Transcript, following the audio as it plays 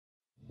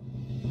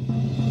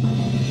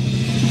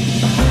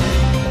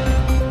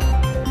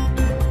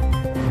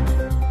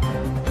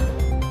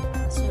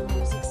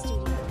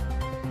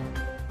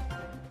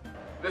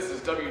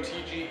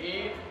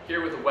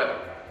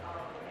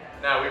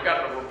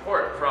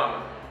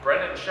from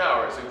Brendan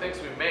Showers, who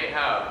thinks we may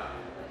have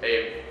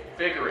a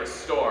vigorous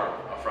storm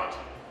up front.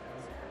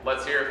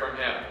 Let's hear from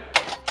him.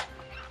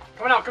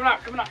 Coming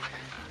out.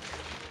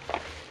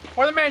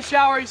 Weatherman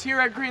Showers here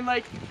at Green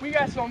Lake. We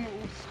got some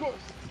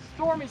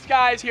stormy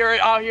skies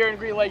out here in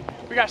Green Lake.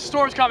 We got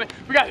storms coming.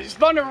 We got these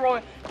thunder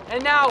rolling,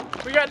 and now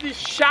we got these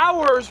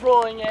showers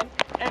rolling in.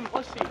 And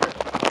let's see here.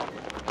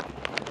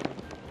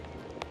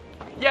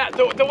 Yeah,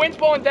 the wind's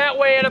blowing that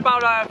way at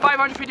about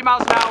 550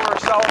 miles an hour or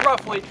so,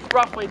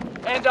 roughly.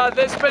 And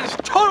there's been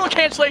total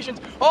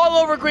cancellations all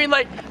over Green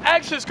Lake.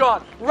 X is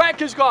gone,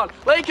 Rec is gone,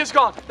 Lake is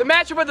gone. The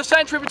matchup of the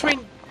century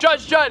between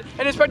Judge Judd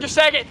and Inspector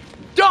Saget,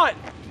 done.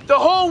 The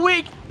whole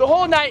week, the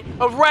whole night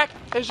of Rec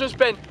has just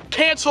been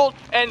canceled,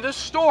 and this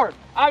storm,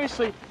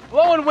 obviously,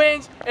 blowing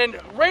winds and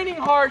raining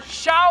hard,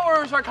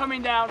 showers are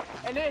coming down,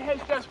 and it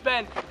has just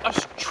been a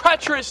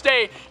treacherous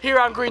day here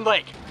on Green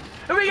Lake.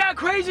 And we got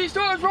crazy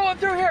storms rolling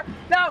through here.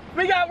 Now,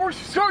 we're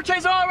storm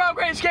chasing all around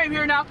Great Escape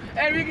here now,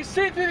 and we can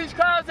see through these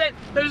clouds that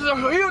there's a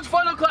huge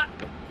funnel cloud.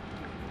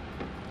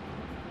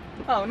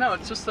 Oh no,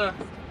 it's just it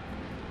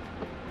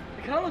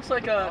kind of looks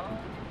like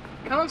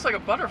a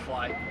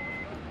butterfly.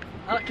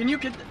 Can you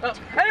get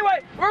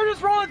anyway, we're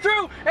just rolling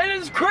through, and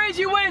it's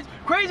crazy winds,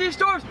 crazy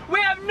storms. We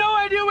have no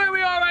idea where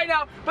we are right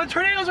now, but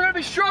tornadoes are going to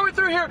be strolling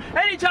through here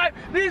anytime.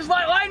 These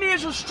lightning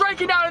is just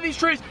striking down on these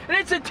trees, and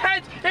it's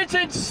intense, it's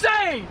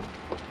insane.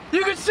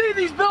 You can see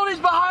these buildings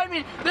behind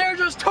me. They're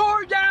just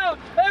torn down.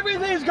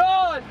 Everything's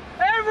gone.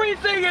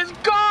 Everything is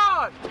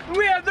gone.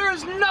 There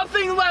is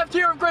nothing left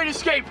here of Great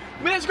Escape.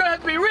 It's going to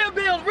have to be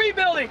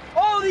rebuilding.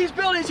 All these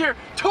buildings here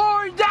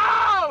torn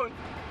down.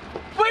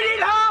 We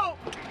need help.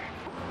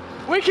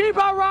 We keep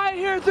on riding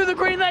here through the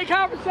Green Lake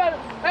Conference Center.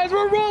 As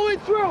we're rolling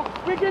through,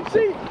 we can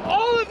see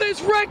all of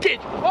this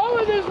wreckage all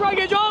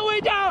the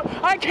way down.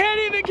 I can't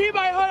even keep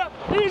my hood up.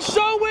 It is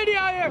so windy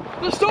out here.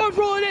 The storm's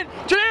rolling in.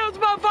 Tornado's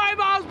about 5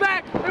 miles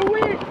back, and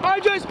we are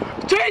just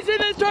chasing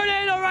this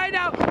tornado right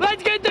now.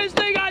 Let's get this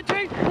thing on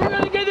tape. We're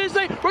gonna get this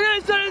thing. We're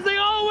gonna send this thing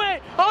all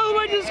the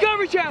way to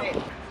Discovery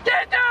Channel.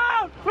 Get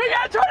down! We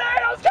got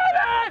tornadoes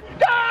coming!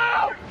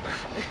 Go!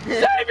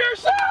 Save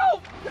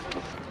yourself!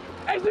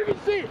 As you can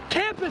see,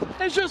 campus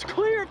is just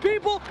clear of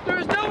people.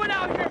 There's no one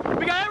out here.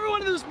 We got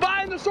everyone in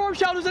the storm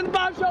shelters and the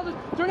bomb shelters.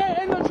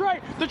 Tornado in the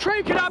train. The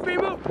train cannot be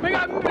moved. We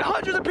got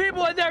hundreds of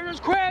people in there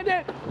just crammed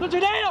in. The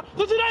tornado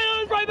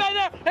is right back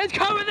there. It's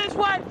coming this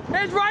way.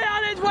 It's right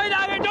on its way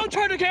down here. Don't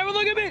turn the camera.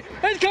 Look at me.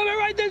 It's coming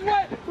right this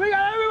way. We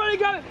got everybody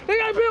coming. We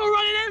got people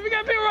running in. We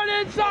got people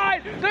running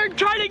inside. They're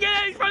trying to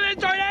get in from this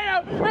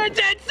tornado. It's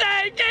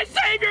insane.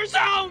 Save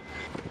yourself.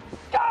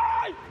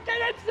 Guys,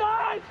 get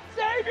inside.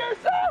 Save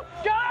yourself.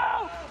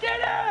 Go. Get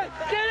in.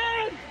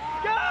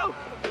 Go.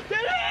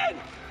 Get in.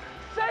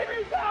 Save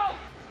yourself.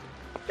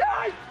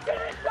 Guys, get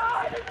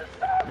inside. It's a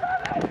storm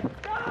coming.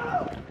 Go.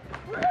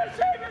 We're gonna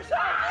save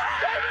yourself.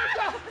 Save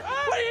yourself.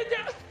 What are you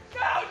doing?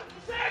 Go.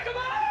 Sam, come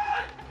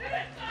on. Get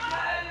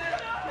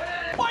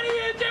inside. What are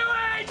you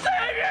doing?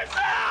 Save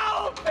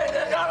yourself. This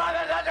is your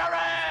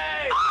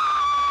race.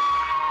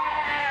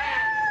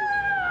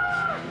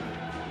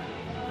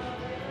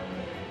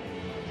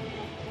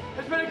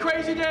 It's been a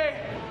crazy day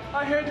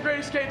out here at the Great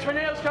Escape.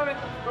 Tornadoes coming,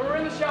 but we're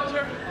in the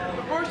shelter.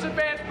 The worst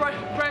advanced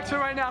Brexit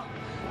right now.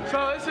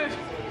 So this is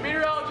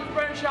meteorologist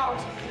Brendan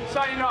Showers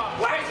signing off.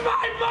 Where's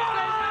my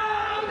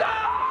mom?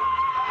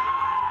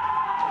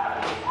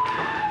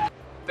 No!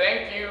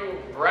 Thank you,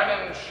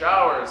 Brendan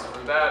Showers,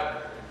 for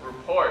that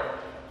report.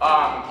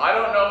 I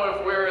don't know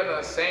if we're in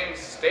the same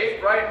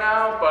state right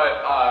now,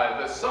 but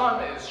the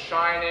sun is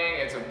shining.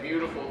 It's a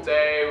beautiful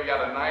day. We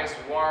got a nice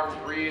warm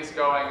breeze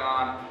going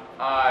on.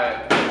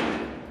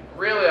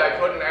 Really, I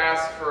couldn't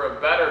ask for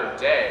a better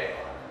day.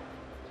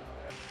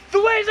 The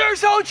waves are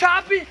so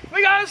choppy.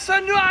 We got a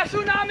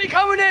tsunami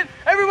coming in.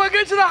 Everyone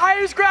get to the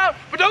highest ground,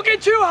 but don't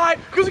get too high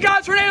because we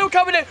got a tornado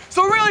coming in.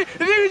 So really, if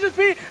you could just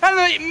be at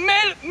the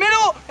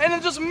middle and then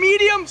just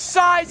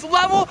medium-sized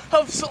level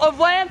of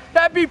land,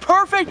 that'd be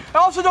perfect.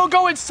 Also, don't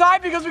go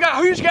inside because we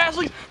got huge gas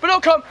leaks, but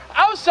don't come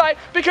outside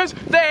because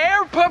the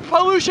air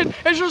pollution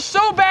is just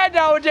so bad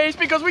nowadays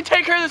because we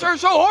take care of this earth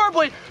so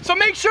horribly. So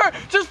make sure,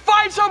 just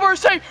find somewhere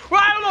safe.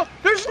 Well, I don't know,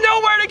 there's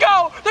nowhere to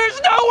go.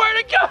 There's nowhere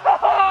to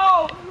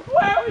go.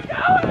 Where are we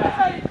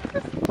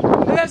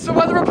going? And that's the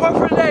weather report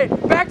for today.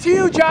 Back to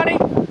you, Johnny.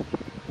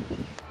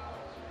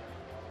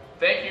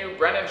 Thank you,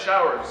 Brendan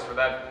Showers, for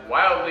that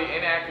wildly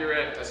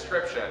inaccurate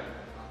description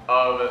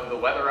of the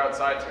weather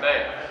outside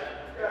today.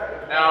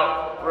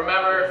 Now,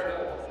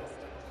 remember,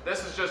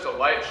 this is just a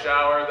light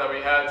shower that we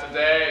had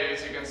today.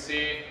 As you can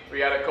see, we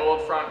had a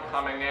cold front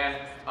coming in,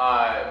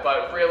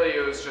 but really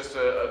it was just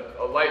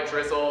a light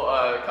drizzle,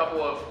 a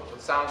couple of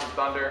sounds of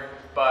thunder,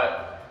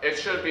 but it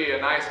should be a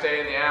nice day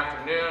in the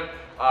afternoon.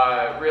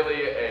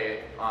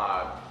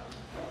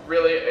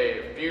 Really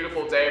a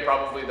beautiful day,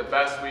 probably the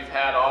best we've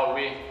had all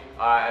week.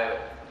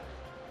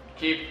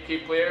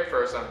 Keep clear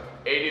for some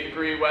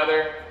 80-degree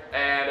weather,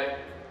 and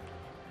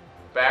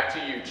back to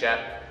you,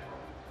 Chet,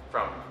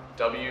 from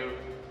WTV.